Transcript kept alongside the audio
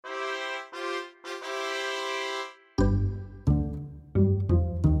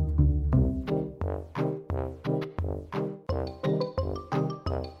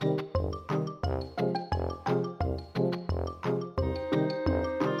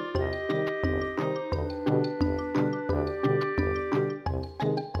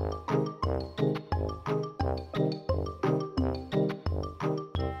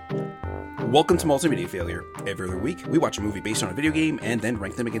Welcome to Multimedia Failure. Every other week, we watch a movie based on a video game and then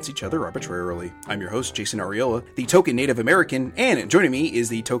rank them against each other arbitrarily. I'm your host, Jason Ariola, the token Native American, and joining me is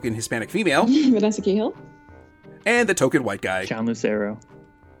the token Hispanic female, Vanessa Cahill, and the token white guy, John Lucero.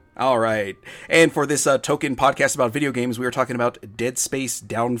 All right. And for this token podcast about video games, we are talking about Dead Space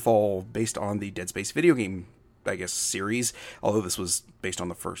Downfall, based on the Dead Space video game, I guess, series, although this was based on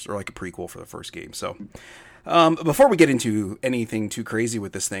the first, or like a prequel for the first game. So before we get into anything too crazy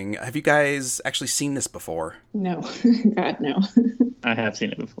with this thing, have you guys actually seen this before? No. God, no. I have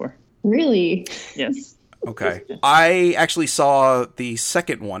seen it before. Really? Yes. Okay. I actually saw the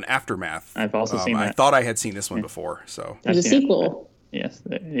second one, Aftermath. I've also seen that. I thought I had seen this one before, so. There's a sequel. Yes,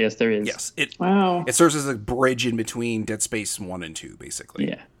 there is. Yes. Wow. It serves as a bridge in between Dead Space 1 and 2, basically.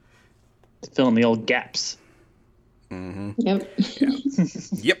 Yeah. To fill in the old gaps. Mm-hmm. Yep. Yeah.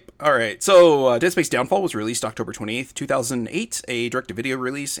 Yep. All right. So, Dead Space Downfall was released October 28th, 2008, a direct-to-video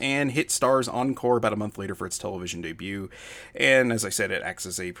release, and hit Starz Encore about a month later for its television debut. And as I said, it acts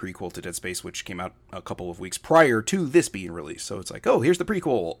as a prequel to Dead Space, which came out a couple of weeks prior to this being released. So it's like, oh, here's the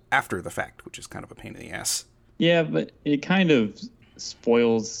prequel after the fact, which is kind of a pain in the ass. Yeah, but it kind of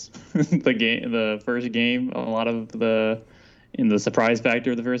spoils the first game. A lot of the surprise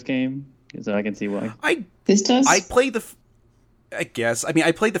factor of the first game. So I can see why. This does? I played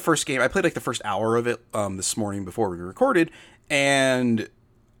I played the first game. I played like the first hour of it this morning before we recorded, and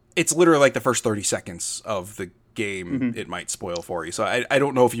it's literally like the first 30 seconds of the game it might spoil for you. So I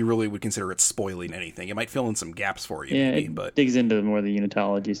don't know if you really would consider it spoiling anything. It might fill in some gaps for you, yeah, maybe, it digs into more of the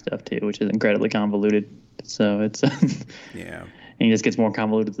unitology stuff too, which is incredibly convoluted. So it's yeah. And it just gets more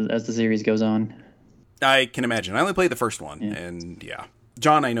convoluted as the series goes on. I can imagine. I only played the first one, and yeah.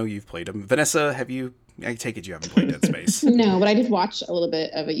 John, I know you've played them. Vanessa, have you? I take it you haven't played Dead Space. No, but I did watch a little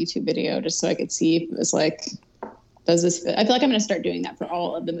bit of a YouTube video just so I could see if it was like, does this fit? I feel like I'm going to start doing that for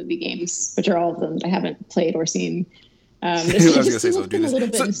all of the movie games, which are all of them that I haven't played or seen. I was going to say, so do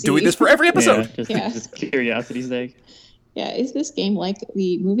this. So doing this for every episode. Just curiosity's sake. Yeah, is this game like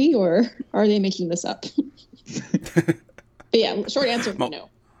the movie, or are they making this up? But yeah, short answer, no.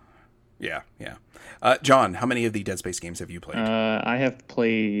 Yeah. John, how many of the Dead Space games have you played? I have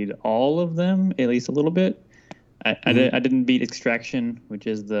played all of them, at least a little bit. I didn't beat Extraction, which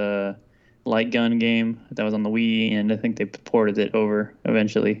is the light gun game that was on the Wii, and I think they ported it over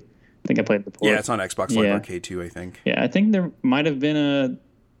eventually. I think I played the port. Yeah, it's on Xbox Live Arcade too, I think. Yeah, I think there might have been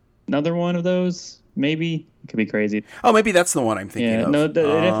another one of those, maybe. It could be crazy. Oh, maybe that's the one I'm thinking of. No,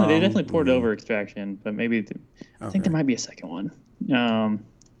 they definitely ported over Extraction, but maybe I think there might be a second one.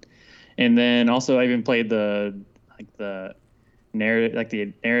 And then also I even played the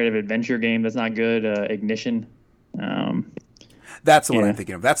narrative adventure game that's not good, Ignition. That's the one I'm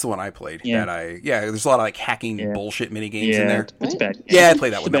thinking of. That's the one I played. Yeah. There's a lot of like hacking bullshit mini games in there. It's bad. Yeah, I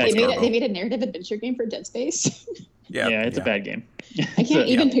played that one. They made a narrative adventure game for Dead Space. It's a bad game. I can't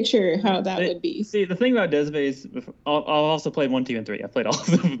even picture how that would be. See, the thing about Dead Space, I'll also play 1, 2, and 3. I played all of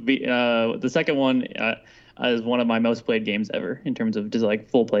them. The second one is one of my most played games ever in terms of just like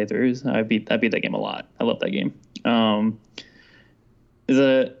full playthroughs. I beat that game a lot. I love that game.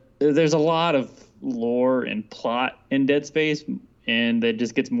 There's a lot of lore and plot in Dead Space, and it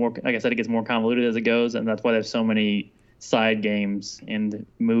just gets more, like I said, it gets more convoluted as it goes, and that's why there's so many side games and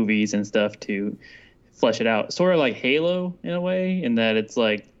movies and stuff to flesh it out. Sort of like Halo in a way, in that it's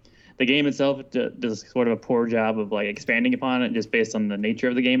like the game itself does sort of a poor job of like expanding upon it just based on the nature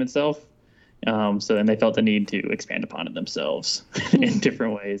of the game itself. So then they felt the need to expand upon it themselves in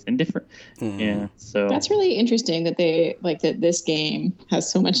different ways Yeah. So that's really interesting that they that this game has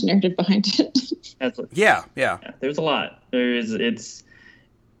so much narrative behind it. Yeah. There's a lot. It's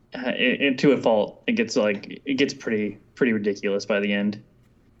to a fault. It gets pretty ridiculous by the end.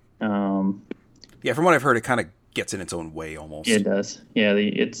 Yeah, from what I've heard, it kind of gets in its own way almost. It does. Yeah,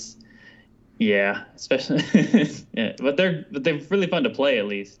 especially. Yeah, but they're really fun to play at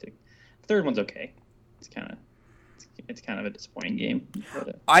least. The third one's okay. It's kind of a disappointing game.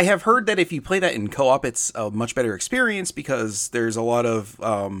 I have heard that if you play that in co-op, it's a much better experience because there's a lot of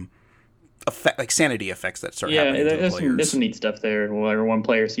sanity effects that start happening. Yeah, there's some neat stuff there. Where one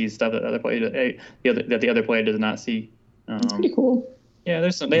player sees stuff that the other player does not see. That's pretty cool. Yeah,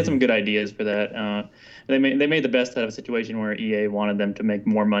 they had some good ideas for that. They made the best out of a situation where EA wanted them to make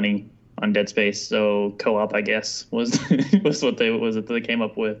more money on Dead Space, so co-op, I guess, was what they came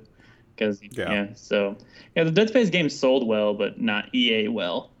up with. The Dead Space games sold well, but not EA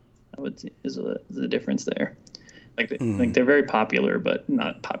well. I would say is the difference there. Like they're very popular, but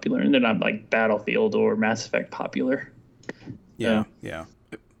not popular, and they're not like Battlefield or Mass Effect popular. Yeah.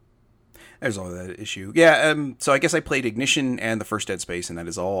 There's all that issue. Yeah, so I guess I played Ignition and the first Dead Space, and that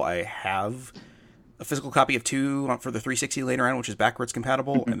is all. I have a physical copy of 2 for the 360 later on, which is backwards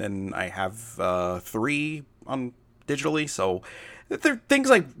compatible, and then I have 3 on digitally, so there are things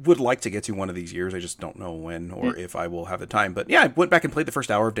I would like to get to one of these years. I just don't know when or if I will have the time. But yeah, I went back and played the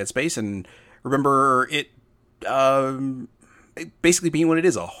first hour of Dead Space, and remember it basically being what it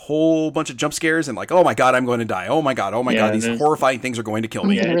is, a whole bunch of jump scares and like, oh my god, I'm going to die. Oh my god, these horrifying things are going to kill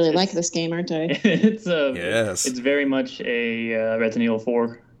me. I'm going to really like this game, aren't I? It's very much a Resident Evil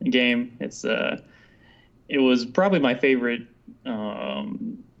 4 game. It was probably my favorite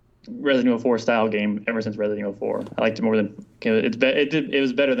Resident Evil 4 style game ever since Resident Evil 4. I liked it more than it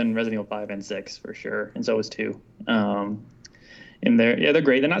was better than Resident Evil 5 and 6 for sure, and so was 2. And they're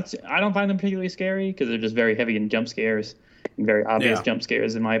great. They're not. I don't find them particularly scary because they're just very heavy in jump scares and very obvious jump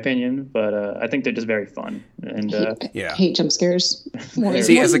scares, in my opinion. But I think they're just very fun. And I hate jump scares.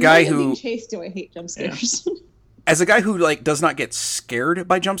 As a guy who chase, do I hate jump scares? Yeah. As a guy who like does not get scared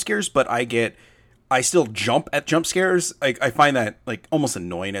by jump scares, but I still jump at jump scares. I find that like almost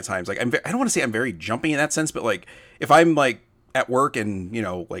annoying at times. Like I don't want to say I'm very jumpy in that sense, but like if I'm like at work and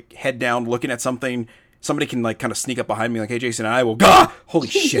like head down looking at something, somebody can like kind of sneak up behind me like, hey Jason, and I will go, holy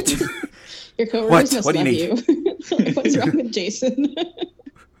shit. Your coworkers must love you. What's wrong with Jason?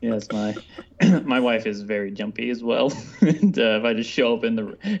 Yes, my wife is very jumpy as well. And if I just show up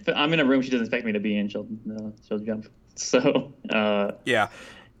if I'm in a room she doesn't expect me to be in, she'll jump. So yeah.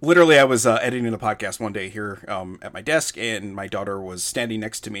 Literally, I was editing a podcast one day here at my desk, and my daughter was standing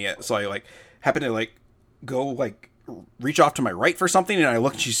next to me. So I like happened to like go like reach off to my right for something, and I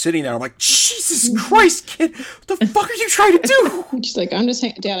look, and she's sitting there. I'm like, Jesus Christ, kid, what the fuck are you trying to do? She's like, I'm just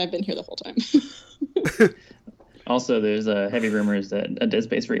Dad, I've been here the whole time. Also, there's heavy rumors that a Dead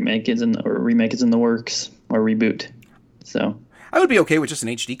Space remake is in the works or reboot. So I would be okay with just an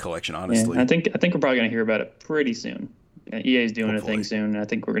HD collection, honestly. Yeah, I think we're probably going to hear about it pretty soon. EA's doing a thing soon. I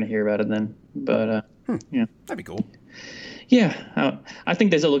think we're going to hear about it then. But yeah, that'd be cool. Yeah, I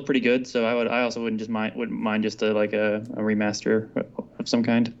think they still look pretty good. So I also wouldn't mind just a remaster of some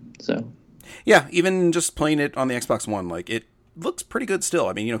kind. So yeah, even just playing it on the Xbox One, like it looks pretty good still.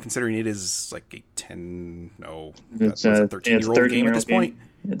 I mean, considering it is like a 13-year-old game at this point.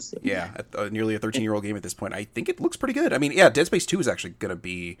 It's nearly a 13-year-old game at this point. I think it looks pretty good. I mean, yeah, Dead Space 2 is actually going to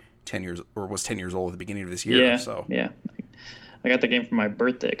be 10 years or was 10 years old at the beginning of this year. Yeah, so yeah. I got the game for my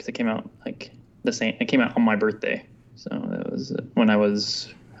birthday because it came out like the same. It came out on my birthday, so that was when I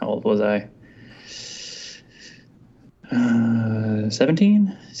was. How old was I?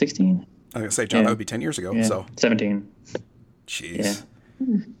 17, 16. I was gonna say, John, that would be 10 years ago. Yeah. So 17. Jeez.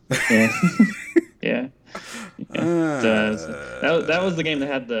 Yeah. Yeah. That was the game that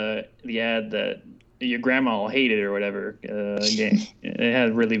had the ad that your grandma hated or whatever game. It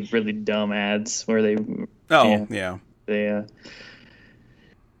had really, really dumb ads where they. Oh yeah. They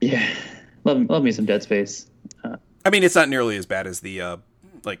love me some Dead Space. I mean, it's not nearly as bad as the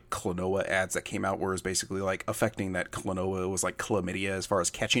like Klonoa ads that came out, where it was basically like affecting that Klonoa was like chlamydia as far as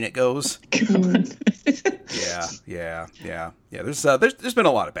catching it goes. Yeah. There's been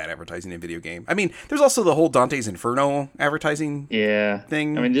a lot of bad advertising in video game. I mean, there's also the whole Dante's Inferno advertising.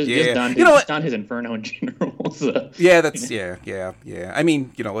 Thing. I mean, just Dante's Inferno in general. So. Yeah, that's yeah. I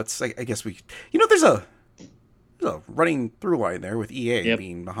mean, let's. I guess we. There's a running through line there with EA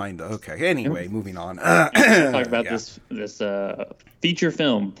being behind the. Okay. Anyway, moving on. Talk about this feature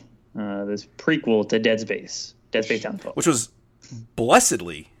film, this prequel to Dead Space Downfall, which was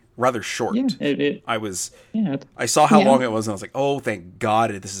blessedly rather short. Yeah, I saw how long it was, and I was like, oh, thank God,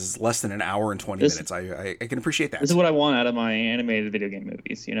 this is less than an hour and 20 minutes. I can appreciate that. This is what I want out of my animated video game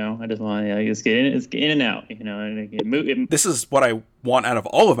movies. I just want to just get in and out. This is what I want out of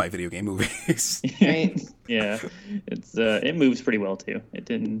all of my video game movies. Right. Yeah, it moves pretty well too. It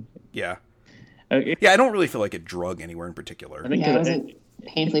didn't. Yeah. I don't really feel like it drug anywhere in particular. I wasn't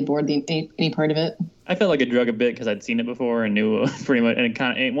painfully bored any part of it. I felt like it drug a bit because I'd seen it before and knew pretty much.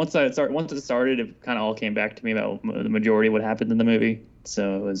 And once it started, it kind of all came back to me about the majority of what happened in the movie.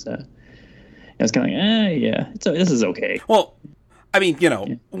 So it was kind of like, so this is okay. Well, I mean,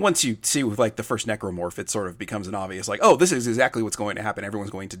 once you see with like the first necromorph, it sort of becomes an obvious like, oh, this is exactly what's going to happen.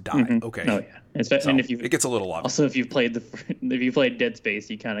 Everyone's going to die. Mm-hmm. Okay. Oh yeah. And it gets a little obvious. Also, if you've played Dead Space,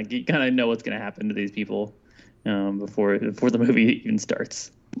 you kind of know what's going to happen to these people before the movie even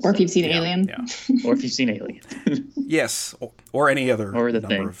starts. Or if you've seen Alien. Yeah. Or if you've seen Alien. Yes. Or any other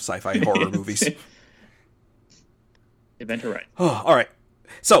number of sci-fi horror movies. Event Horizon. Oh, all right.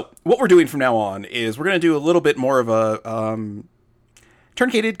 So what we're doing from now on is we're going to do a little bit more of a.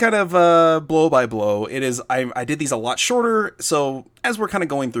 truncated kind of blow by blow. It is. I did these a lot shorter, so as we're kind of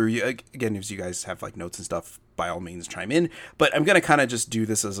going through, again, if you guys have like notes and stuff, by all means chime in. But I'm gonna kind of just do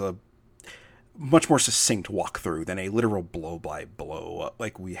this as a much more succinct walkthrough than a literal blow by blow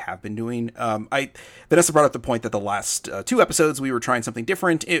like we have been doing. Vanessa brought up the point that the last 2 episodes we were trying something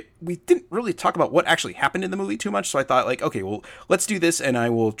different. We didn't really talk about what actually happened in the movie too much, so I thought like, okay, well, let's do this, and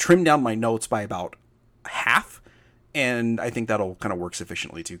I will trim down my notes by about half, and I think that'll kind of work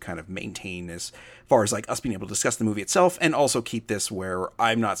sufficiently to kind of maintain as far as like us being able to discuss the movie itself, and also keep this where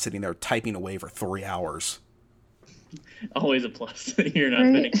I'm not sitting there typing away for 3 hours. Always a plus. You're not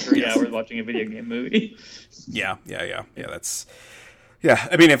spending 3 hours watching a video game movie. Yeah. That's,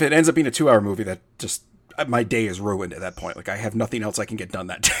 I mean, if it ends up being a 2-hour movie, that just, my day is ruined at that point. Like, I have nothing else I can get done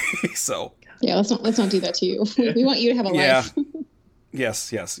that day. So yeah, let's not do that to you. We want you to have a life.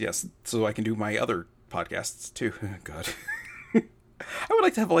 Yes. So I can do my other podcasts too. God. I would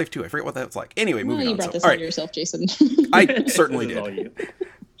like to have a life too. I forget what that's like. Anyway, moving on. You brought this on yourself, Jason. I certainly did. All you.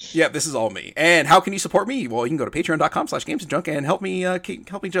 Yeah, this is all me. And how can you support me? Well, you can go to patreon.com/gamesandjunk and help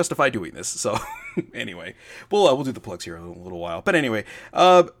me justify doing this. So anyway, we'll do the plugs here in a little while. But anyway,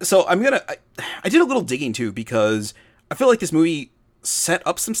 so I did a little digging too, because I feel like this movie set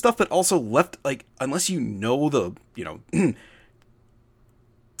up some stuff, but also left, like, unless you know the,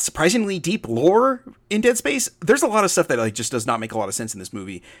 surprisingly deep lore in Dead Space, there's a lot of stuff that like just does not make a lot of sense in this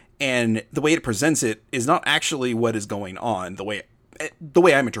movie. And the way it presents it is not actually what is going on, the way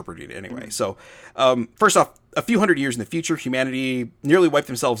I'm interpreting it anyway. So, first off, a few hundred years in the future, humanity nearly wiped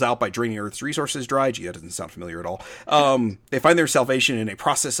themselves out by draining Earth's resources dry. Gee, that doesn't sound familiar at all. They find their salvation in a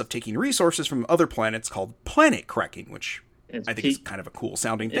process of taking resources from other planets called planet cracking, which I think is kind of a cool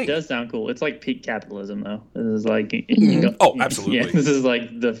sounding thing. It does sound cool. It's like peak capitalism, though. This is like, absolutely. Yeah, this is like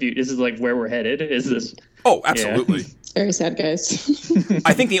this is like where we're headed. Is this? Oh, absolutely. Yeah. It's very sad, guys.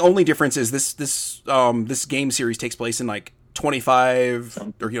 I think the only difference is this game series takes place in like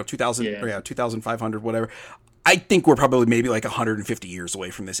 25 or 2000 or 2500, whatever. I think we're probably maybe like 150 years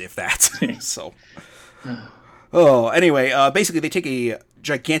away from this, if that. So anyway, basically they take a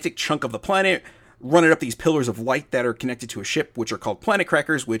gigantic chunk of the planet, run it up these pillars of light that are connected to a ship, which are called planet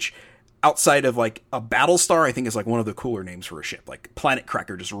crackers, which outside of like a battle star, I think is like one of the cooler names for a ship. Like planet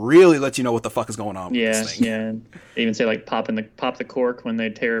cracker just really lets you know what the fuck is going on with this thing. Yeah. They even say like pop the cork when they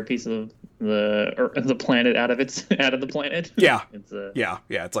tear a piece of the planet out of the planet. Yeah.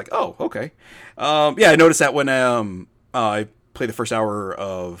 It's like, oh, okay. I noticed that when I played the first hour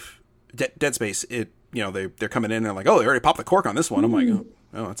of Dead Space, they're coming in and I'm like, oh, they already popped the cork on this one. I'm like,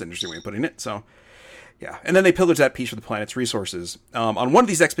 oh, that's an interesting way of putting it. So yeah, and then they pillage that piece of the planet's resources. On one of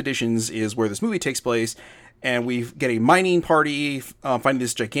these expeditions is where this movie takes place, and we get a mining party finding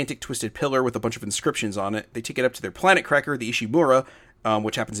this gigantic twisted pillar with a bunch of inscriptions on it. They take it up to their planet cracker, the Ishimura,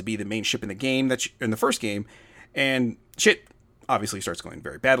 which happens to be the main ship in the game, in the first game, and shit obviously starts going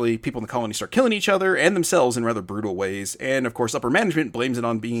very badly. People in the colony start killing each other and themselves in rather brutal ways, and of course upper management blames it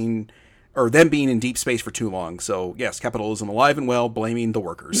on them being in deep space for too long. So yes, capitalism alive and well, blaming the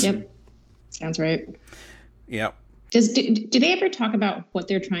workers. Yep. Sounds right. Yeah. Do they ever talk about what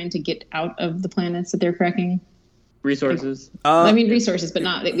they're trying to get out of the planets that they're cracking? Resources. Resources, but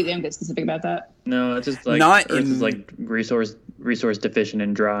not. We don't get specific about that. No, it's just like Earth is like resource deficient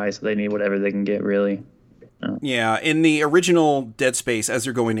and dry, so they need whatever they can get. Really. Yeah, in the original Dead Space, as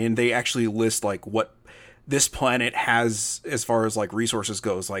they're going in, they actually list like what this planet has as far as like resources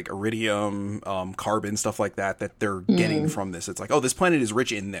goes, like iridium, carbon, stuff like that they're getting from this. It's like, oh, this planet is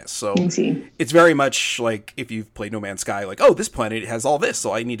rich in this. So it's very much like if you've played No Man's Sky, like, oh, this planet has all this,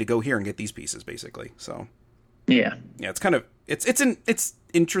 so I need to go here and get these pieces, basically. So yeah, it's kind of it's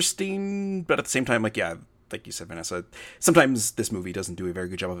interesting, but at the same time, like you said, Vanessa, sometimes this movie doesn't do a very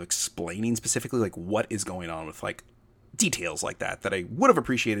good job of explaining specifically like what is going on with like details like that I would have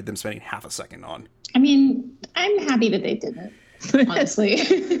appreciated them spending half a second on. I mean, I'm happy that they didn't, honestly.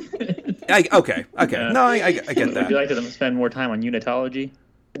 Okay. No, I get that. Would you like them to spend more time on unitology?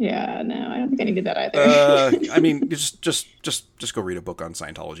 Yeah, no, I don't think I needed that either. I mean, just go read a book on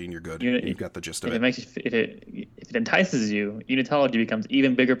Scientology and you're good. You've got the gist of it. If it entices you, unitology becomes an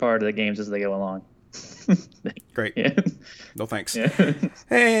even bigger part of the games as they go along. Great. Yeah. No thanks. Yeah.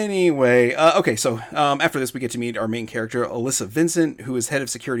 Anyway, okay, so after this we get to meet our main character, Alyssa Vincent, who is head of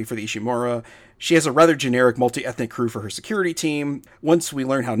security for the Ishimura. She has a rather generic multi-ethnic crew for her security team. Once we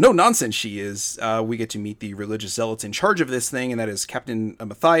learn how no-nonsense she is, we get to meet the religious zealots in charge of this thing, and that is Captain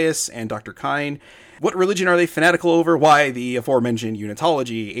Matthias and Dr. Kine. What religion are they fanatical over? Why, the aforementioned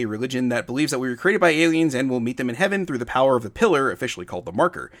Unitology, a religion that believes that we were created by aliens and will meet them in heaven through the power of the pillar, officially called the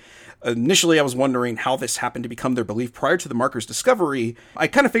marker. Initially, I was wondering how this happened to become their belief prior to the marker's discovery. I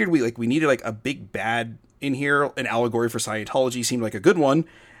kind of figured we needed like a big bad in here. An allegory for Scientology seemed like a good one.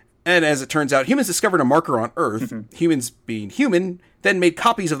 And as it turns out, humans discovered a marker on Earth. Humans, being human, then made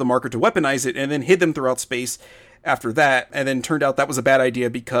copies of the marker to weaponize it and then hid them throughout space after that. And then turned out that was a bad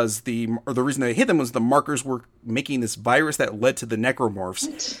idea because the reason they hid them was the markers were making this virus that led to the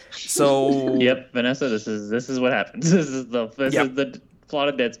necromorphs. So yep, Vanessa, this is what happens. This is the plot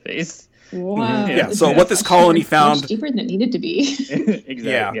of Dead Space. Wow. Yeah. So what this colony found much deeper than it needed to be.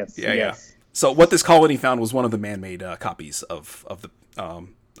 Exactly. Yeah. So what this colony found was one of the man-made copies of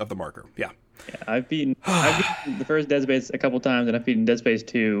the marker. Yeah. I've beaten the first Dead Space a couple times, and I've beaten Dead Space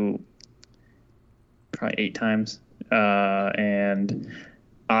 2 probably 8 times. And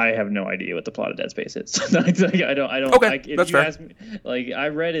I have no idea what the plot of Dead Space is. I don't. Okay, like, if that's you fair. ask me, like I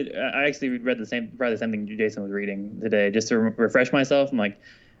read it. I actually read the same thing Jason was reading today, just to refresh myself. I'm like,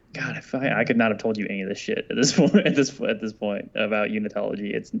 God, if I could not have told you any of this shit at this point. At this point about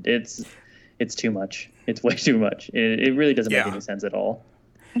Unitology, it's too much. It's way too much. It really doesn't make any sense at all.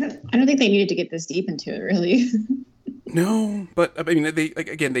 I don't think they needed to get this deep into it, really. No, but I mean,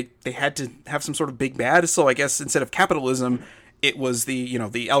 they had to have some sort of big bad. So I guess instead of capitalism, it was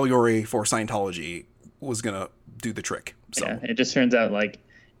the allegory for Scientology was gonna do the trick. So yeah, it just turns out like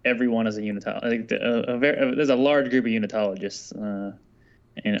everyone is a Unitologist. Like, there's a large group of Unitologists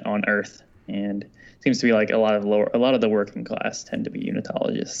on Earth, and it seems to be like a lot of the working class tend to be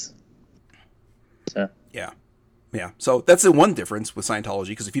Unitologists. So yeah. So that's the one difference with Scientology,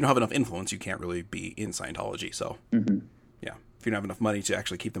 because if you don't have enough influence, you can't really be in Scientology. So yeah, if you don't have enough money to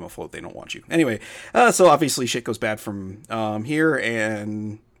actually keep them afloat, they don't want you. Anyway, so obviously shit goes bad from here,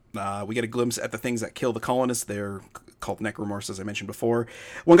 and we get a glimpse at the things that kill the colonists. They're called necromorphs, as I mentioned before.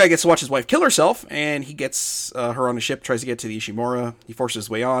 One guy gets to watch his wife kill herself, and he gets her on a ship, tries to get to the Ishimura. He forces his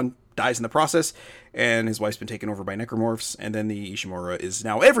way on, dies in the process, and his wife's been taken over by necromorphs, and then the Ishimura is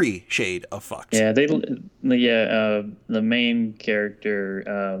now every shade of fucked. Yeah, the main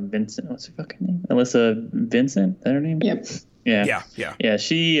character, Vincent, what's her fucking name? Alyssa Vincent, is that her name? Yep. Yeah.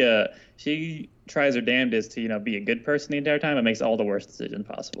 She tries her damnedest to be a good person the entire time, but makes all the worst decisions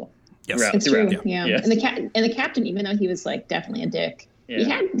possible. Yes, it's true. Yeah. And the captain, even though he was like definitely a dick,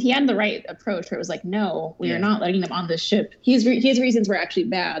 he had the right approach where it was like, no, we are not letting them on this ship. His reasons were actually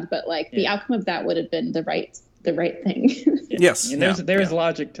bad, but like the outcome of that would have been the right thing. Yes. And there's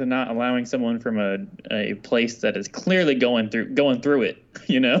logic to not allowing someone from a place that is clearly going through it.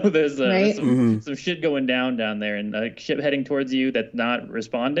 There's some shit going down there, and a ship heading towards you that's not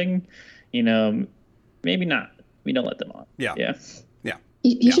responding. Maybe not. We don't let them on. Yeah.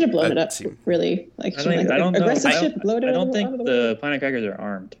 You should have blown it up, really. Like, I don't know. Aggressive ship, blow it I don't think the Planet Crackers are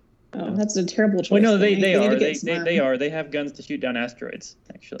armed. Oh, that's a terrible choice. Well, no, they are. They are. They have guns to shoot down asteroids,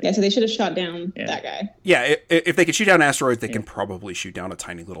 actually. Yeah, so they should have shot down that guy. Yeah, if they could shoot down asteroids, they can probably shoot down a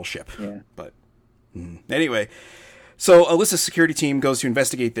tiny little ship. Yeah. But anyway, so Alyssa's security team goes to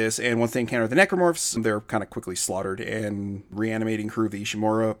investigate this, and once they encounter the necromorphs, they're kind of quickly slaughtered, and reanimating crew of the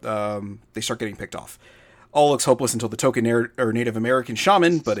Ishimura, they start getting picked off. All looks hopeless until the token Native American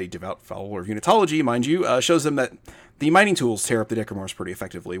shaman, but a devout follower of Unitology, mind you, shows them that the mining tools tear up the necromorphs pretty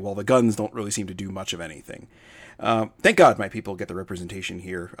effectively, while the guns don't really seem to do much of anything. Thank God my people get the representation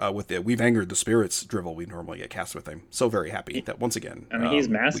here with the "We've angered the spirits" drivel we normally get cast with. I'm so very happy that once again, he's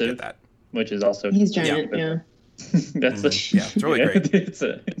massive, we get that. Which is also he's giant. That's it's really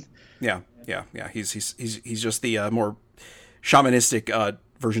great. Yeah. He's just the more shamanistic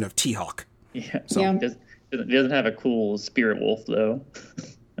version of T-Hawk. Yeah. So. He doesn't have a cool spirit wolf, though.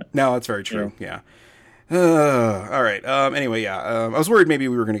 No, that's very true. Yeah. All right. Anyway, I was worried maybe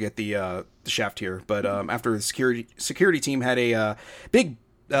we were going to get the shaft here, but after the security team had a big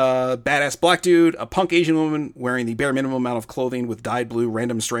badass black dude, a punk Asian woman wearing the bare minimum amount of clothing with dyed blue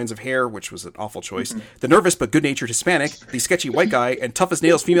random strands of hair, which was an awful choice, the nervous but good-natured Hispanic, the sketchy white guy, and tough as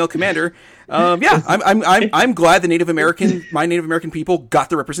nails female commander. I'm glad my Native American people got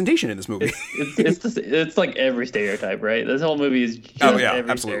the representation in this movie. It's like every stereotype, right? This whole movie is just every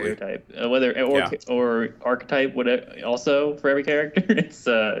absolutely. stereotype, or archetype, whatever. Also for every character, it's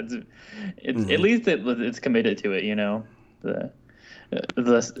at least it's committed to it.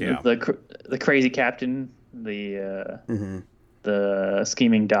 The crazy captain, the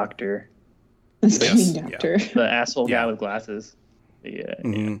scheming doctor, the asshole guy with glasses.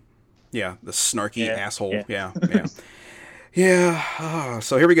 Yeah, the snarky asshole. Yeah. Yeah.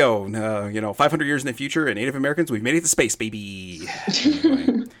 So here we go. 500 years in the future, and Native Americans, we've made it to space, baby.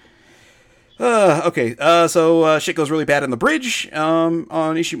 Anyway. Okay. So shit goes really bad on the bridge. On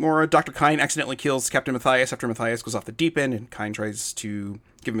Ishimura, Dr. Kine accidentally kills Captain Matthias after Matthias goes off the deep end, and Kine tries to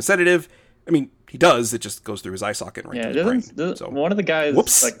give him a sedative. I mean, he does. It just goes through his eye socket and right to his brain. So, one of the guys,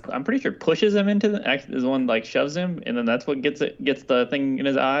 whoops. I'm pretty sure pushes him into is the one shoves him, and then that's what gets the thing in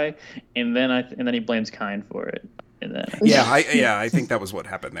his eye, and then he blames Kine for it. And then I think that was what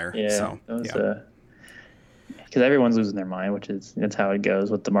happened there. Yeah, so, because everyone's losing their mind, that's how it goes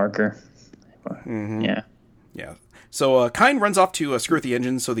with the marker. Mm-hmm. Yeah. So Kine runs off to screw with the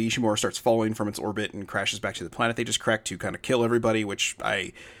engine, so the Ishimura starts falling from its orbit and crashes back to the planet they just cracked to kind of kill everybody, which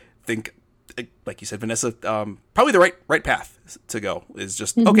I think, like you said, Vanessa, probably the right path to go is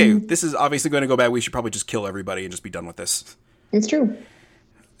just, okay, this is obviously going to go bad. We should probably just kill everybody and just be done with this. It's true.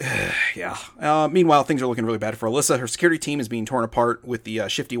 Yeah. Meanwhile, things are looking really bad for Alyssa. Her security team is being torn apart with the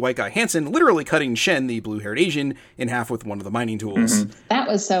shifty white guy Hansen literally cutting Shen, the blue-haired Asian, in half with one of the mining tools. Mm-hmm. That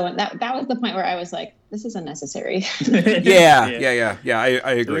was that was the point where I was like, this is unnecessary. Yeah.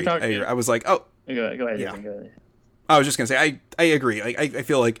 I agree. I was like, oh. Go ahead. Yeah. Go ahead. I was just going to say, I agree. I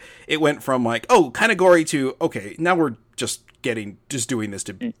feel like it went from like, oh, kind of gory to, okay, now we're just doing this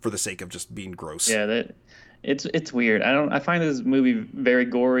for the sake of just being gross. Yeah, it's weird. I find this movie very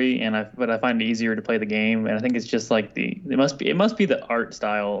gory, but I find it easier to play the game, and I think it's just like it must be the art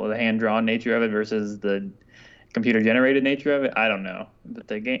style or the hand drawn nature of it versus the computer generated nature of it. I don't know, but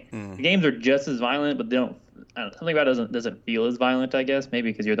the games are just as violent, but they don't. Something about it doesn't feel as violent. I guess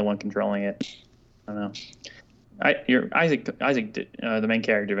maybe because you're the one controlling it. I don't know. Isaac, the main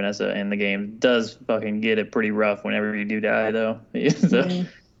character Vanessa in the game does fucking get it pretty rough whenever you do die, though. So,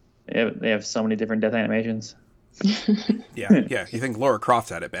 they have so many different death animations. Yeah. You think Laura Croft's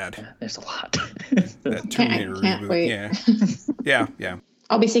had it bad? Yeah, there's a lot. That Terminator can't reboot. Wait. Yeah.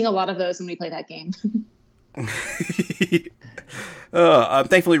 I'll be seeing a lot of those when we play that game.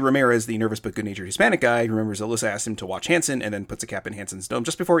 Thankfully, Ramirez, the nervous but good-natured Hispanic guy, remembers Alyssa asked him to watch Hansen and then puts a cap in Hansen's dome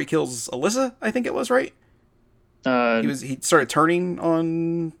just before he kills Alyssa, I think it was, right? He started turning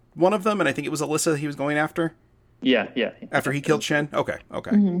on one of them, and I think it was Alyssa he was going after. Yeah. After he killed Shen? Okay.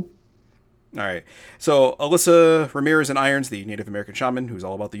 Mm-hmm. All right. So Alyssa, Ramirez, and Irons, the Native American shaman, who's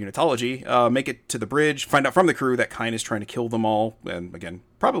all about the unitology, make it to the bridge, find out from the crew that Kine is trying to kill them all, and again,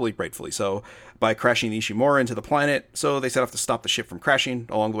 probably rightfully so, by crashing the Ishimura into the planet. So they set off to stop the ship from crashing.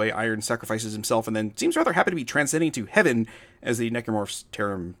 Along the way, Irons sacrifices himself and then seems rather happy to be transcending to heaven as the necromorphs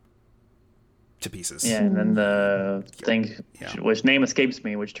tear him to pieces. Yeah, and then the thing, which name escapes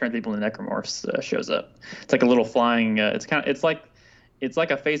me, which turns people into necromorphs, shows up. It's like a little flying. It's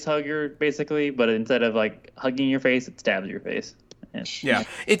like a face hugger basically, but instead of like hugging your face, it stabs your face. Yeah,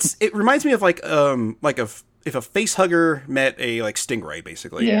 it reminds me of like if a face hugger met a like stingray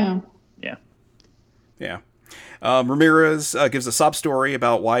basically. Yeah. Ramirez gives a sob story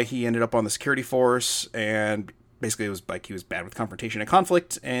about why he ended up on the security force, and basically it was like he was bad with confrontation and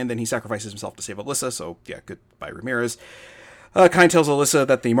conflict, and then he sacrifices himself to save Alyssa. So yeah, goodbye Ramirez. Kine tells Alyssa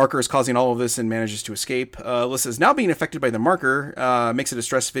that the marker is causing all of this and manages to escape. Alyssa is now being affected by the marker, makes a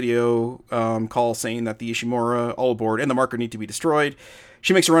distress video call saying that the Ishimura, all aboard, and the marker need to be destroyed.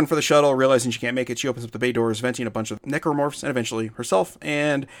 She makes a run for the shuttle, realizing she can't make it. She opens up the bay doors, venting a bunch of necromorphs, and eventually herself.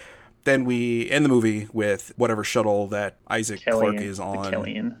 And then we end the movie with whatever shuttle that Isaac Clarke is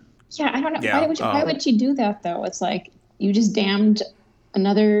on. Yeah, I don't know. Yeah, why would she do that, though? It's like, you just damned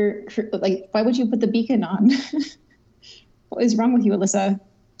another... Like, why would you put the beacon on? What is wrong with you, Alyssa?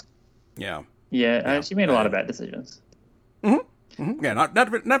 Yeah, she made a lot of bad decisions. Mm-hmm. Mm-hmm. Yeah,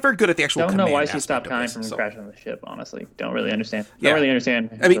 not very good at the actual. Don't know why she stopped Kine from crashing the ship. Honestly, don't really understand.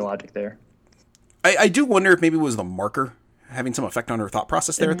 The logic there. I do wonder if maybe it was the marker having some effect on her thought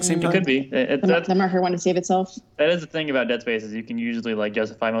process there at the same time. It could be. The marker wanted to save itself. That is the thing about Dead Space is you can usually like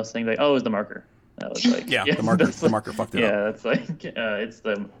justify most things like, oh, it was the marker. That was like the marker fucked it up. Yeah, that's like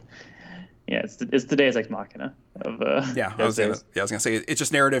it's the Deus Ex Machina of I was gonna say it's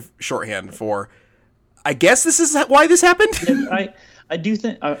just narrative shorthand for. I guess this is why this happened. I do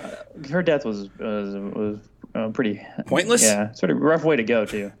think her death was pretty pointless. Yeah, sort of rough way to go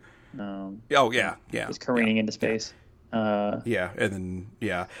too. Just careening into space. And then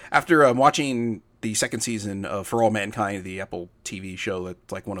after watching the second season of For All Mankind, the Apple TV show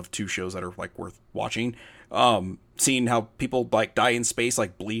that's like one of two shows that are like worth watching, seeing how people like die in space,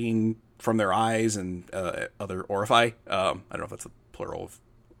 like bleeding from their eyes and other orifice. I don't know if that's a plural of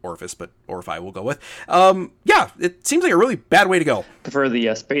orifice, but orify we'll go with. Yeah, it seems like a really bad way to go. Prefer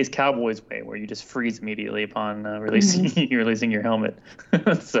the Space Cowboys way, where you just freeze immediately upon releasing your helmet.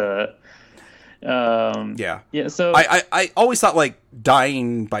 So, yeah. So I always thought like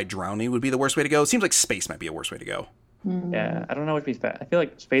dying by drowning would be the worst way to go. It seems like space might be a worse way to go. Yeah, I don't know what would be I feel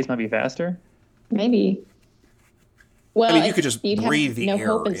like space might be faster. Maybe. Well, I mean, you could just breathe the air.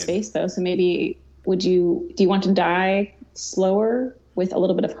 No hope in space, though. So maybe do you want to die slower with a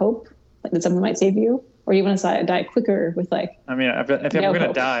little bit of hope, like that someone might save you, or do you want to die quicker with like? I mean, if I'm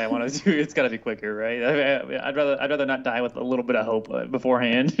gonna die, I want to do. It's got to be quicker, right? I'd rather not die with a little bit of hope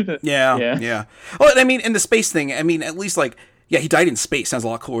beforehand. Yeah. Well, I mean, in the space thing, I mean, at least like, yeah, he died in space sounds a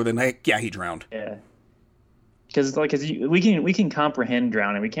lot cooler than like, yeah, he drowned. Yeah. Because we can comprehend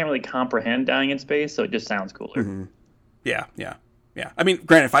drowning, we can't really comprehend dying in space, so it just sounds cooler. Mm-hmm. Yeah. I mean,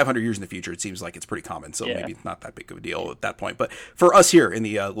 granted, 500 years in the future, it seems like it's pretty common, so maybe it's not that big of a deal at that point. But for us here in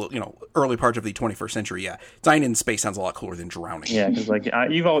the early part of the 21st century, yeah, dying in space sounds a lot cooler than drowning. Yeah, because like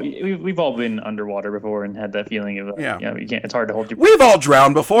we've all been underwater before and had that feeling of you can't. It's hard to hold your. We've all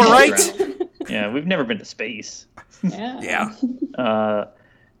drowned before, right? Yeah, we've never been to space. Yeah.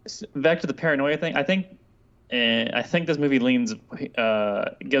 Back to the paranoia thing. I think this movie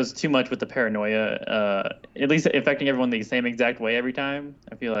goes too much with the paranoia, at least affecting everyone the same exact way every time.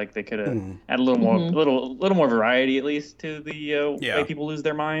 I feel like they could have added a little more variety, at least, to the way people lose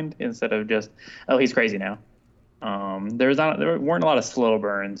their mind, instead of just, oh, he's crazy now. There weren't a lot of slow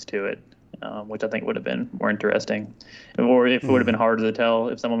burns to it, which I think would have been more interesting, or if it would have been harder to tell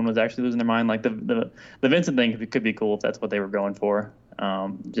if someone was actually losing their mind. Like the Vincent thing could be cool if that's what they were going for,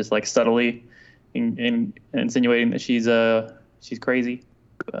 just like subtly. In insinuating that she's crazy,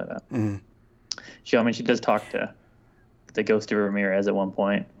 but she does talk to the ghost of Ramirez at one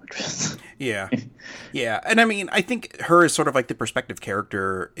point. Yeah, and I mean, I think her is sort of like the perspective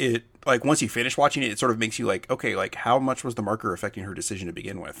character. It like once you finish watching it, it sort of makes you like, okay, like how much was the marker affecting her decision to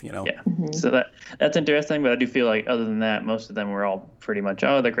begin with? You know? Yeah. So that's interesting, but I do feel like other than that, most of them were all pretty much,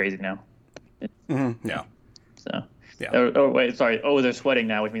 oh, they're crazy now. Yeah. So. Yeah. Oh wait, sorry. Oh, they're sweating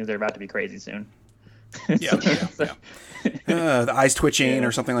now, which means they're about to be crazy soon. Yeah. The eyes twitching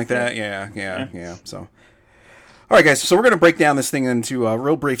or something like that. Yeah. So, all right, guys. So we're going to break down this thing into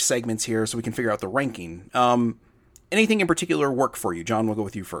real brief segments here, so we can figure out the ranking. Anything in particular work for you, John? We'll go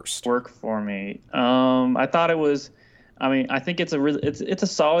with you first. Work for me. I thought it was. I mean, I think it's a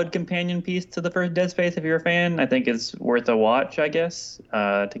solid companion piece to the first Dead Space. If you're a fan, I think it's worth a watch. I guess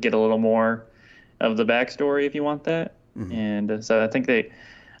to get a little more of the backstory if you want that. And so I think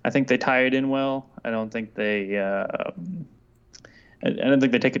they tie it in well. I don't think they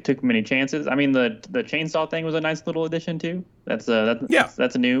took many chances. I mean, the chainsaw thing was a nice little addition too. That's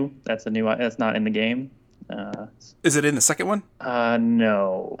new. That's not in the game. Is it in the second one?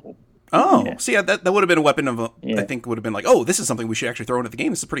 No. Oh, see, that would have been a weapon of I think would have been like, oh, this is something we should actually throw into the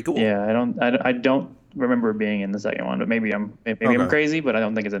game. This is pretty cool. Yeah, I don't remember it being in the second one, but maybe I'm crazy, but I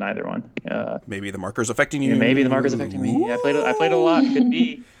don't think it's in either one. Maybe the marker's affecting you. Yeah, maybe the marker's affecting me. Yeah, I played a lot. Could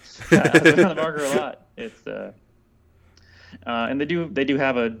be. I played on the marker a lot. It's and they do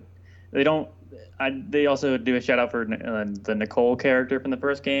have they also do a shout out for the Nicole character from the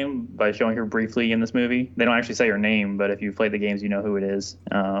first game by showing her briefly in this movie. They don't actually say her name, but if you've played the games, you know who it is.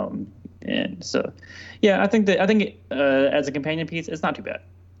 And so, yeah, I think as a companion piece, it's not too bad.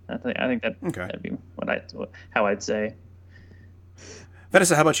 I think that'd be how I'd say.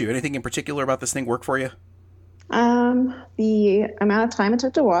 Vanessa, how about you? Anything in particular about this thing work for you? The amount of time it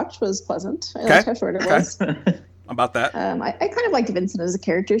took to watch was pleasant. I liked how short it was. About that. I kind of liked Vincent as a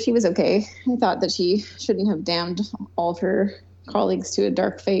character. She was okay. I thought that she shouldn't have damned all of her colleagues to a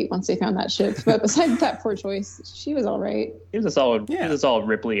dark fate once they found that ship. But besides that poor choice, she was all right. He was a solid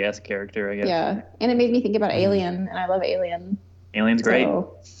Ripley-esque character, I guess. Yeah, and it made me think about Alien, and I love Alien. Alien's great.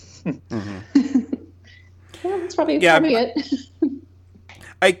 So... Yeah, that's probably it.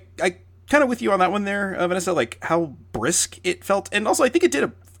 I kind of with you on that one there, Vanessa, like how brisk it felt. And also I think it did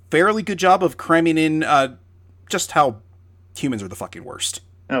a fairly good job of cramming in just how humans are the fucking worst.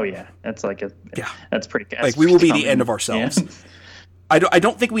 Oh yeah, that's that's pretty. Like we will be the end of ourselves. Yeah. I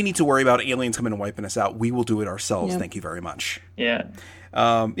don't think we need to worry about aliens coming and wiping us out. We will do it ourselves. Thank you very much. Yeah.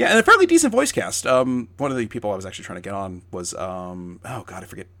 And a fairly decent voice cast. One of the people I was actually trying to get on was I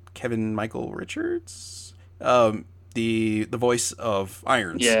forget, Kevin Michael Richards, the voice of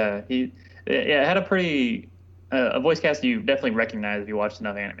Irons. Yeah, it had a pretty a voice cast you definitely recognize if you watched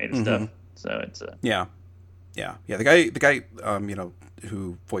enough animated stuff. So it's yeah. The guy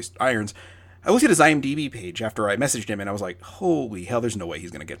who voiced Irons. I looked at his IMDb page after I messaged him, and I was like, "Holy hell! There's no way he's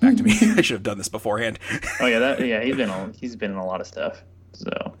going to get back to me. I should have done this beforehand." Oh yeah, he's been in a lot of stuff.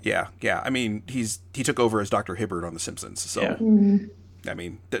 So yeah. I mean, he took over as Dr. Hibbert on The Simpsons. So I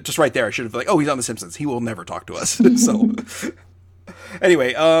mean, just right there, I should have been like, oh, he's on The Simpsons. He will never talk to us. So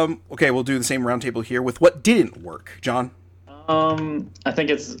anyway, okay, we'll do the same roundtable here with what didn't work, John. I think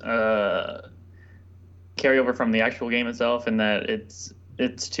it's carryover from the actual game itself, in that it's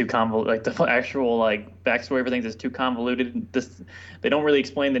too convoluted. Like the actual backstory, everything is too convoluted. They don't really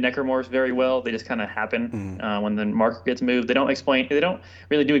explain the necromorphs very well. They just kind of happen when the marker gets moved. They don't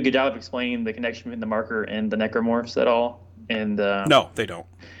really do a good job of explaining the connection between the marker and the necromorphs at all. And no, they don't.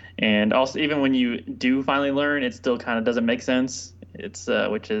 And also, even when you do finally learn, it still kind of doesn't make sense. It's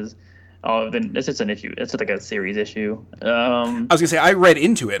which is. Oh, then it's just an issue. It's just like a series issue. I was gonna say I read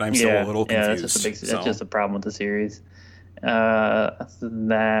into it, and I'm still a little confused. Yeah, that's just a problem with the series. Other than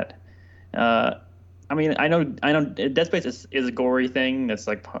that, I mean, I know, Dead Space is a gory thing. That's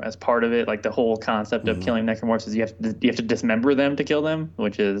like as part of it. Like the whole concept of killing necromorphs is you have to dismember them to kill them,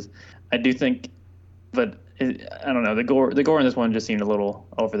 which is, I do think, but I don't know. The gore in this one just seemed a little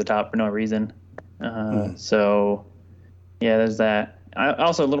over the top for no reason. So yeah, there's that.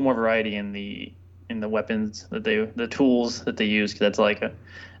 Also a little more variety in the weapons the tools that they use, because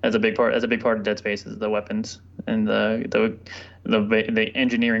that's a big part of Dead Space is the weapons and the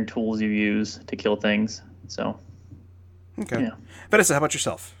engineering tools you use to kill things. So okay, yeah. Vanessa, how about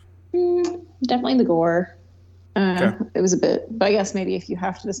yourself? Definitely the gore. Okay. It was a bit, but I guess maybe if you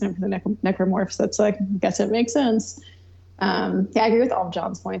have to dismember the necromorphs, that's I guess it makes sense. Yeah, I agree with all of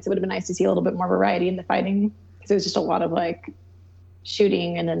John's points. It would have been nice to see a little bit more variety in the fighting, because it was just a lot of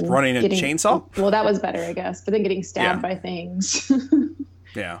shooting and then running a chainsaw. Well, that was better, I guess. But then getting stabbed by things.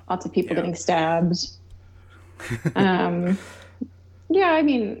 Yeah. Lots of people getting stabbed. Yeah, I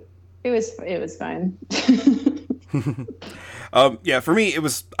mean, it was fine. Yeah, for me,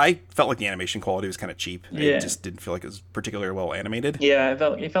 I felt like the animation quality was kind of cheap. Yeah. It just didn't feel like it was particularly well animated. Yeah,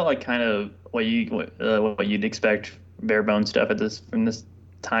 it felt like kind of what you'd expect, bare bones stuff from this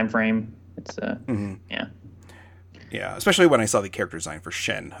time frame. It's yeah. Yeah, especially when I saw the character design for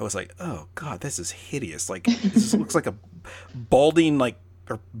Shen, I was like, "Oh God, this is hideous! Like, this looks like a bald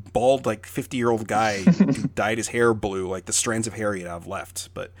 50-year-old guy who dyed his hair blue, like the strands of hair he'd have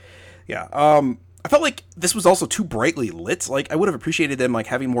left." But yeah, I felt like this was also too brightly lit. Like, I would have appreciated them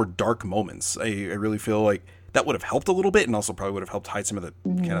having more dark moments. I really feel like that would have helped a little bit, and also probably would have helped hide some of the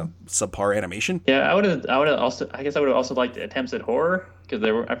kind of subpar animation. Yeah, I would have also liked the attempts at horror, because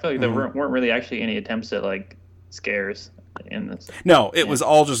I feel like there weren't really actually any attempts at scares in this. No, it was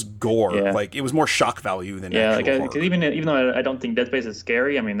all just gore. Yeah. Like, it was more shock value than actual horror. Because even though I don't think Dead Space is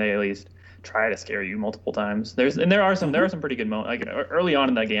scary, I mean, they at least try to scare you multiple times. There are some pretty good moments. Like early on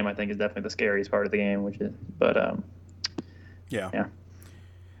in that game, I think is definitely the scariest part of the game,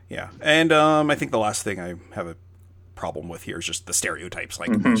 yeah. And I think the last thing I have a problem with here is just the stereotypes.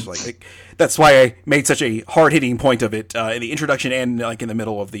 That's why I made such a hard-hitting point of it in the introduction and in the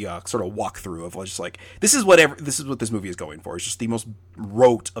middle of the sort of walkthrough of just this is what this movie is going for. It's just the most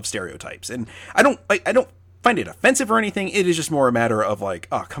rote of stereotypes, and I don't find it offensive or anything. It is just more a matter of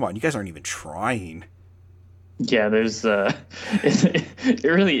oh, come on, you guys aren't even trying. Yeah, there's it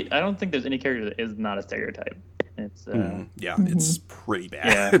really, I don't think there's any character that is not a stereotype. It's it's pretty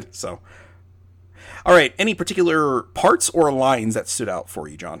bad. Yeah. So all right, any particular parts or lines that stood out for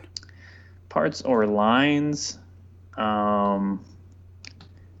you, John? Parts or lines? Not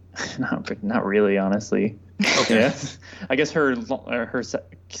really, honestly. Okay. Yeah. I guess her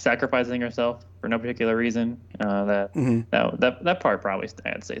sacrificing herself for no particular reason. That part probably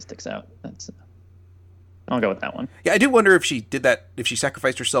I'd say sticks out. I'll go with that one. Yeah, I do wonder if she did that, if she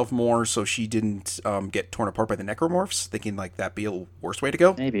sacrificed herself more so she didn't get torn apart by the necromorphs, thinking that'd be a worse way to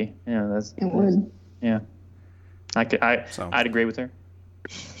go. Maybe. Yeah, it would. Yeah, I'd agree with her.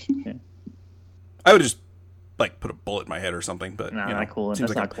 Yeah. I would just put a bullet in my head or something, but not cool.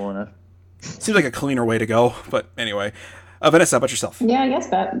 That's not cool enough. Seems like a cleaner way to go, but anyway. Vanessa, how about yourself? Yeah, I guess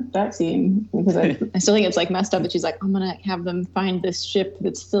that scene, because I still think it's messed up that she's I'm gonna have them find this ship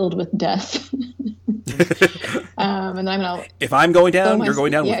that's filled with death, and then I'm gonna. If I'm going down, you're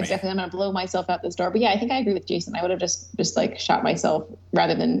going down with me. Yeah, exactly. I'm gonna blow myself out this door. But yeah, I think I agree with Jason. I would have just shot myself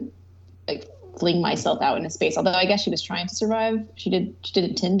rather than fling myself out into space. Although I guess she was trying to survive. She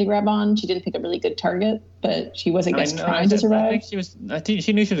didn't tend to grab on. She didn't pick a really good target, but she was, trying to survive. I think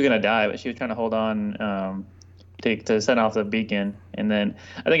she knew she was gonna die, but she was trying to hold on. To set off the beacon, and then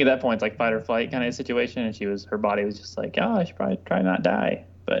I think at that point it's fight or flight kind of situation, and her body was just I should probably try not die,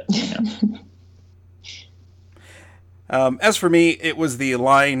 but As for me, it was the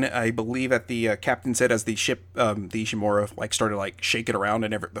line, I believe, that the captain said as the ship, the Ishimura, like started like shaking around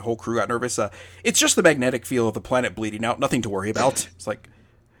and the whole crew got nervous. It's just the magnetic field of the planet bleeding out. Nothing to worry about. It's like,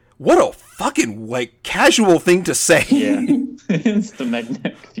 what a fucking like casual thing to say. Yeah, it's the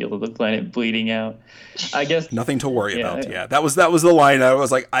magnetic field of the planet bleeding out. I guess nothing to worry about. Yeah, that was the line. I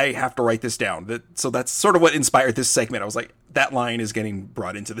was like, I have to write this down. So that's sort of what inspired this segment. I was like, that line is getting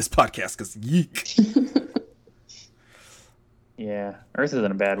brought into this podcast because yeek. Yeah, Earth is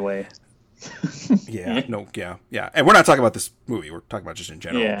in a bad way. Yeah, and we're not talking about this movie. We're talking about just in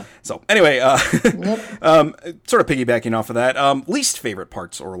general. Yeah. So anyway, sort of piggybacking off of that, least favorite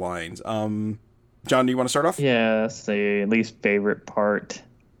parts or lines. John, do you want to start off? Yeah, let's say least favorite part.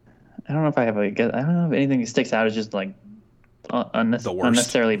 I don't know if I have I don't know if anything that sticks out is just like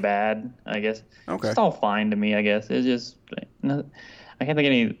unnecessarily bad. I guess. Okay. It's all fine to me. I guess it's just I can't think of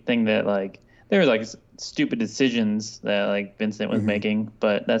anything that like there was like stupid decisions that like Vincent was making,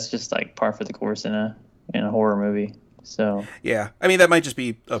 but that's just like par for the course in a horror movie. So yeah, I mean that might just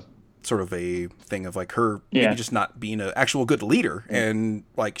be a sort of a thing of like her maybe just not being an actual good leader, and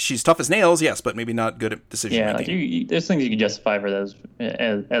like she's tough as nails, yes, but maybe not good at decision making. Yeah, like there's things you can justify for those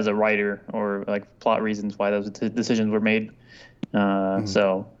as a writer or like plot reasons why those decisions were made.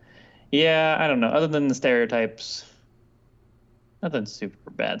 So yeah, I don't know. Other than the stereotypes, nothing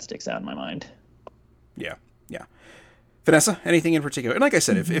super bad sticks out in my mind. Yeah. Vanessa, anything in particular? And like I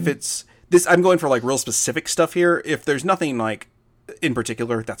said, if it's this, I'm going for like real specific stuff here. If there's nothing like in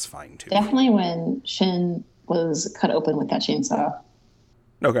particular, that's fine too. Definitely when Shin was cut open with that chainsaw.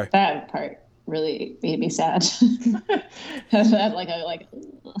 Okay. That part really made me sad.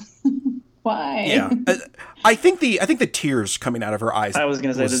 Why? Yeah. I think the tears coming out of her eyes. I was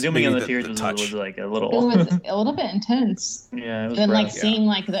gonna say the zooming on the tears was like a little. It was a little bit intense. Yeah, it was. And like seeing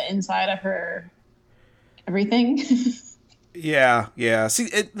like the inside of her, everything. Yeah. See,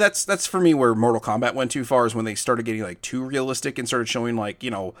 that's for me where Mortal Kombat went too far is when they started getting like too realistic and started showing like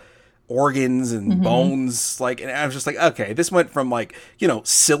organs and bones, like, and I was just like, okay, this went from like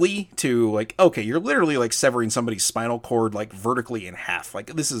silly to like, okay, you're literally like severing somebody's spinal cord like vertically in half.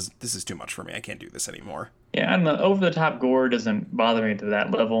 Like this is too much for me. I can't do this anymore. Yeah, and the over the top gore doesn't bother me to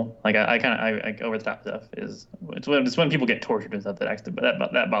that level. Like I over the top stuff is it's when people get tortured and stuff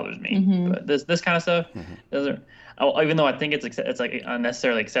that bothers me. But this kind of stuff doesn't. Even though I think it's like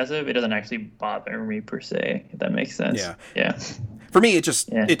unnecessarily excessive, it doesn't actually bother me per se. If that makes sense. Yeah. For me, it just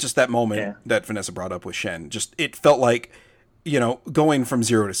that moment that Vanessa brought up with Shen. Just it felt like going from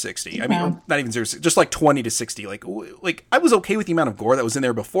 0 to 60. I mean, not even 0 to 60, just like 20 to 60. Like I was okay with the amount of gore that was in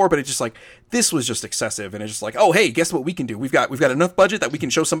there before, but it's just like this was just excessive, and it's just like, oh hey, guess what we can do? We've got enough budget that we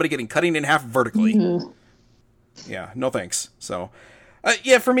can show somebody getting cutting in half vertically. Yeah, no thanks. So.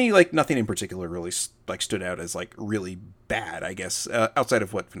 For me, like nothing in particular really like stood out as like really bad, I guess, outside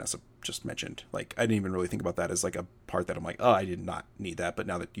of what Vanessa just mentioned. Like I didn't even really think about that as like a part that I'm like, oh, I did not need that. But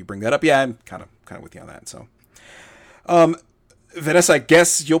now that you bring that up, I'm kind of with you on that. So, Vanessa, I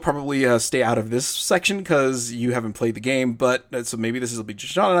guess you'll probably stay out of this section because you haven't played the game. But so maybe this will be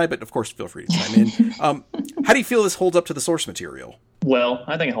just John and I. But of course, feel free to chime in. How do you feel this holds up to the source material? Well,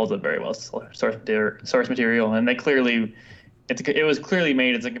 I think it holds up very well to source material, and they clearly. It was clearly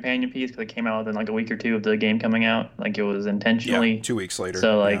made as a companion piece because it came out within like a week or two of the game coming out. Like it was intentionally 2 weeks later.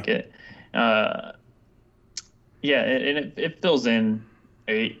 So like it fills in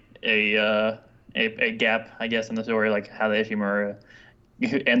a gap, I guess, in the story, like how the Ishimura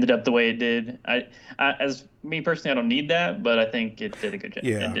ended up the way it did. I as me personally, I don't need that, but I think it did a good job.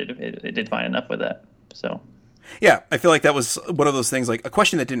 Yeah, it did fine enough with that. So. Yeah, I feel like that was one of those things, like a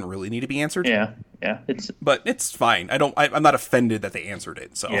question that didn't really need to be answered. Yeah, but it's fine. I'm not offended that they answered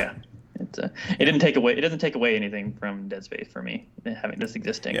it. So yeah, it didn't take away. It doesn't take away anything from Dead Space for me having this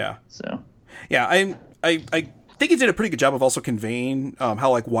existing. Yeah. So yeah, I think it did a pretty good job of also conveying how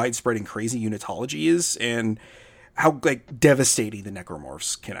like widespread and crazy unitology is and how like devastating the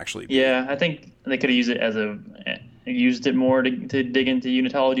necromorphs can actually be. Yeah, I think they could have used it more to dig into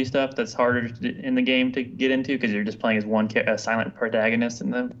unitology stuff that's harder in the game to get into because you're just playing as one silent protagonist in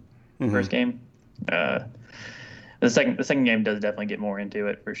the first game. The second game does definitely get more into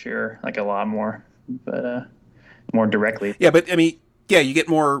it for sure, like a lot more, but more directly. Yeah, but I mean, you get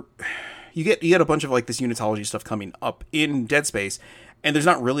more. You get a bunch of like this unitology stuff coming up in Dead Space, and there's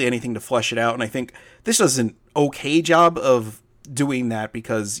not really anything to flesh it out. And I think this does an okay job of doing that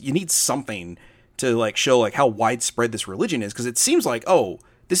because you need something to like show like how widespread this religion is, because it seems like, oh,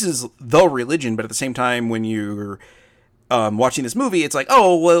 this is the religion, but at the same time when you're watching this movie, it's like,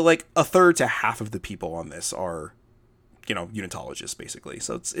 oh well, like a third to half of the people on this are unitologists basically.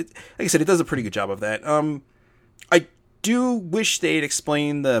 So it's like I said, it does a pretty good job of that. I do wish they'd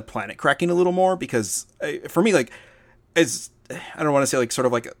explain the planet cracking a little more, because for me, like, as I don't want to say like sort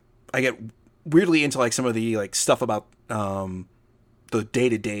of like I get weirdly into like some of the like stuff about the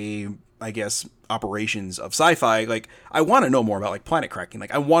day-to-day, I guess, operations of sci-fi. Like, I want to know more about like planet cracking.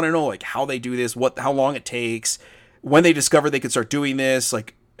 Like, I want to know like how they do this, how long it takes, when they discover they could start doing this.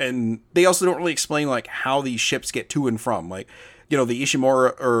 Like, and they also don't really explain like how these ships get to and from. Like, you know, the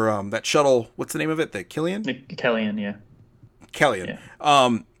Ishimura or that shuttle. What's the name of it? The Killian? Kellion, yeah. Kellion.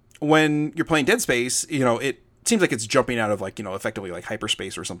 Yeah. When you're playing Dead Space, you know, it seems like it's jumping out of like, you know, effectively like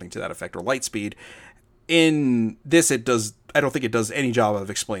hyperspace or something to that effect, or light speed. In this, I don't think it does any job of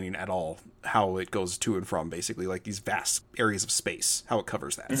explaining at all how it goes to and from, basically, like these vast areas of space, how it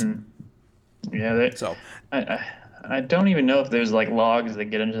covers that. Mm-hmm. Yeah. I don't even know if there's like logs that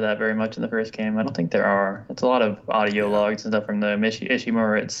get into that very much in the first game. I don't think there are. It's a lot of audio logs and stuff from the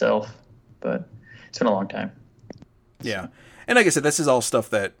Ishimura itself, but it's been a long time. Yeah. And like I said, this is all stuff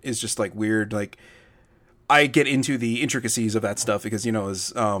that is just like weird. Like, I get into the intricacies of that stuff because, you know,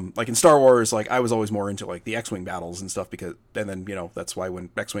 as like in Star Wars, like I was always more into like the X-Wing battles and stuff, and then, you know, that's why when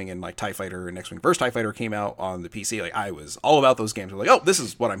X-Wing and like TIE Fighter and X-Wing vs. TIE Fighter came out on the PC, like I was all about those games. I was like, oh, this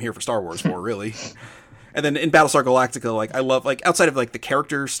is what I'm here for Star Wars for, really. And then in Battlestar Galactica, like I love, like outside of like the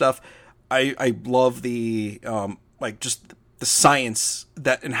character stuff, I love the like just the science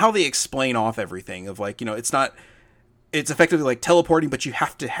that and how they explain off everything of like, you know, it's effectively like teleporting, but you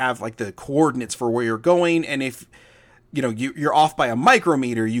have to have like the coordinates for where you're going. And if, you know, you're off by a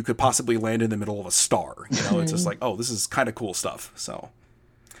micrometer, you could possibly land in the middle of a star. You know, it's just like, oh, this is kind of cool stuff. So,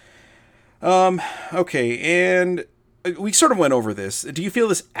 okay. And we sort of went over this. Do you feel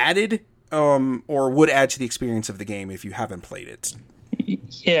this added, or would add to the experience of the game if you haven't played it?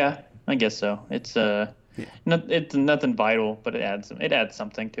 Yeah, I guess so. It's it's nothing vital, but it adds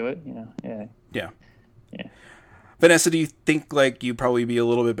something to it, you know? Yeah. Yeah. Yeah. Vanessa, do you think like you'd probably be a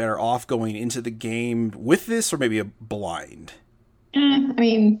little bit better off going into the game with this, or maybe a blind? I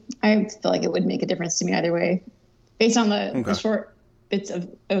mean, I feel like it would make a difference to me either way. Based on the short bits of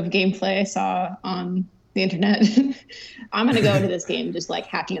gameplay I saw on the internet, I'm going to go into this game just like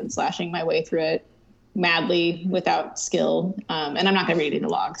hacking and slashing my way through it madly without skill. And I'm not going to read any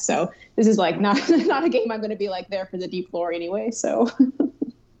logs. So this is like not a game I'm going to be like there for the deep lore anyway. So...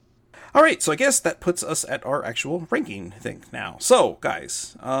 All right, so I guess that puts us at our actual ranking thing now. So,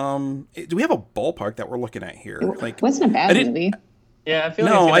 guys, do we have a ballpark that we're looking at here? Like, wasn't a bad movie. Yeah, I feel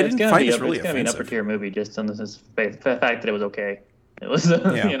like it's going to be an upper tier movie just on the fact that it was okay. It was,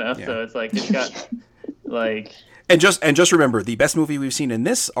 you know, so it's like it's got like. And just remember, the best movie we've seen in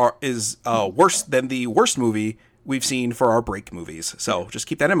this is worse than the worst movie we've seen for our break movies. So just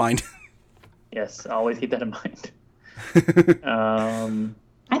keep that in mind. Yes, always keep that in mind.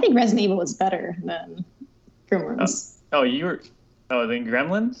 I think Resident Evil was better than Gremlins. Than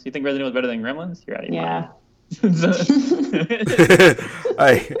Gremlins? You think Resident Evil was better than Gremlins? You're out of your mind.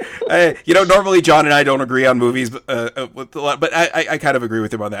 You know, normally John and I don't agree on movies, but I kind of agree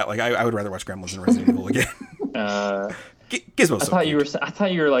with him on that. Like, I would rather watch Gremlins than Resident Evil again. Gizmo's I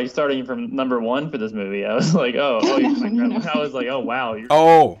thought you were like starting from number one for this movie. I was like, Gremlins. I was like, oh wow.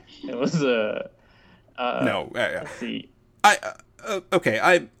 It was let's see. Okay,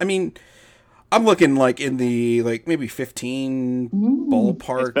 I mean, I'm looking like in the like maybe 15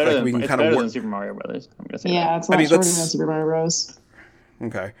 ballpark. It's better, like we can kind of than Super Mario Brothers. I'm gonna say it's a lot shorter than Super Mario Bros.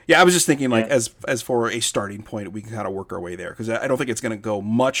 Okay, yeah, I was just thinking like as for a starting point, we can kind of work our way there because I don't think it's going to go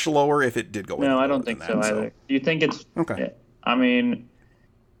much lower if it did go. No, I don't think so either. Do you think it's okay? Yeah, I mean,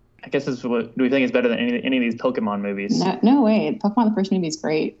 I guess do we think it's better than any of these Pokemon movies? No way. Pokemon the first movie is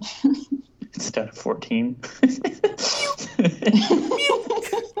great. It's down to 14. It's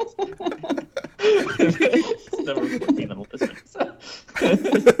number 14 on the list.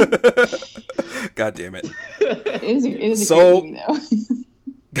 God damn it. It is a great movie, though.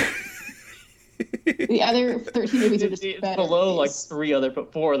 The other 13 movies are just it's better below movies. like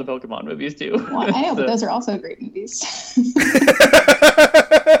 4 of the Pokemon movies, too. Well, I know, but those are also great movies.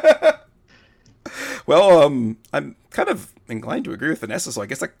 Well, I'm kind of inclined to agree with Vanessa, so I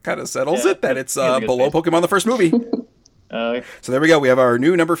guess that kind of settles it, that it's below Pokemon the first movie. So there we go. We have our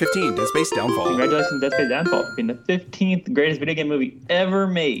new number 15, Dead Space Downfall. Congratulations, Dead Space Downfall, being the 15th greatest video game movie ever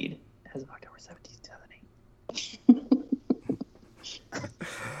made as of October 17, 2008.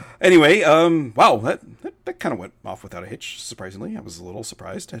 Anyway, wow, that kind of went off without a hitch, surprisingly. I was a little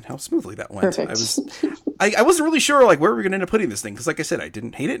surprised at how smoothly that went. Perfect. I wasn't really sure like where we were going to end up putting this thing, because like I said, I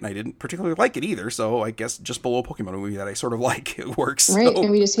didn't hate it, and I didn't particularly like it either, so I guess just below Pokemon movie that I sort of like, it works. Right, so.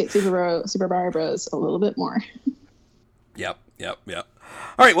 And we just hit Super Mario Bros. A little bit more. Yep.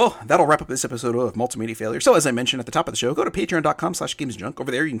 All right, well, that'll wrap up this episode of Multimedia Failure. So, as I mentioned at the top of the show, go to patreon.com/gamesjunk. Over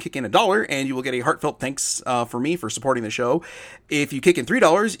there, you can kick in $1, and you will get a heartfelt thanks for me for supporting the show. If you kick in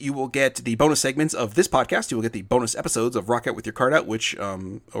 $3, you will get the bonus segments of this podcast. You will get the bonus episodes of Rock Out With Your Card Out, which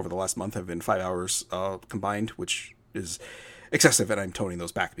over the last month have been 5 hours combined, which is excessive, and I'm toning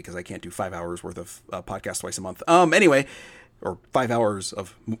those back because I can't do 5 hours worth of podcast twice a month. Anyway, or 5 hours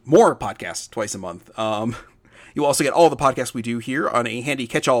of more podcasts twice a month. You will also get all the podcasts we do here on a handy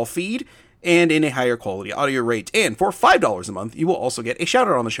catch-all feed and in a higher quality audio rate. And for $5 a month, you will also get a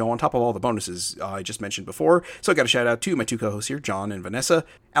shout-out on the show on top of all the bonuses I just mentioned before. So I got a shout-out to my two co-hosts here, John and Vanessa,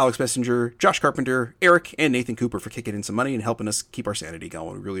 Alex Messenger, Josh Carpenter, Eric, and Nathan Cooper for kicking in some money and helping us keep our sanity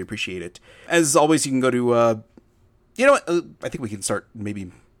going. We really appreciate it. As always, you can go to... you know what? I think we can start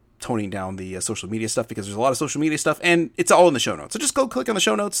maybe toning down the social media stuff because there's a lot of social media stuff and it's all in the show notes. So just go click on the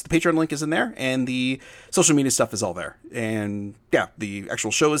show notes. The Patreon link is in there and the social media stuff is all there. And yeah, the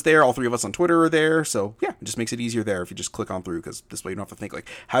actual show is there. All three of us on Twitter are there. So yeah, it just makes it easier there if you just click on through because this way you don't have to think like,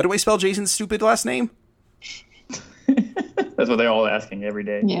 how do I spell Jason's stupid last name? That's what they're all asking every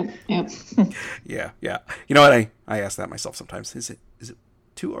day. Yep. Yeah. You know what? I ask that myself sometimes. Is it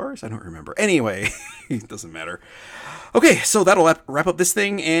 2 R's? I don't remember. Anyway, it doesn't matter. Okay, so that'll wrap up this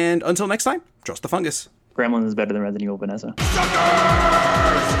thing, and until next time, trust the fungus. Gremlins is better than Resident Evil, Vanessa.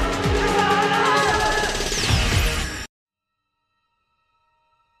 Suckers!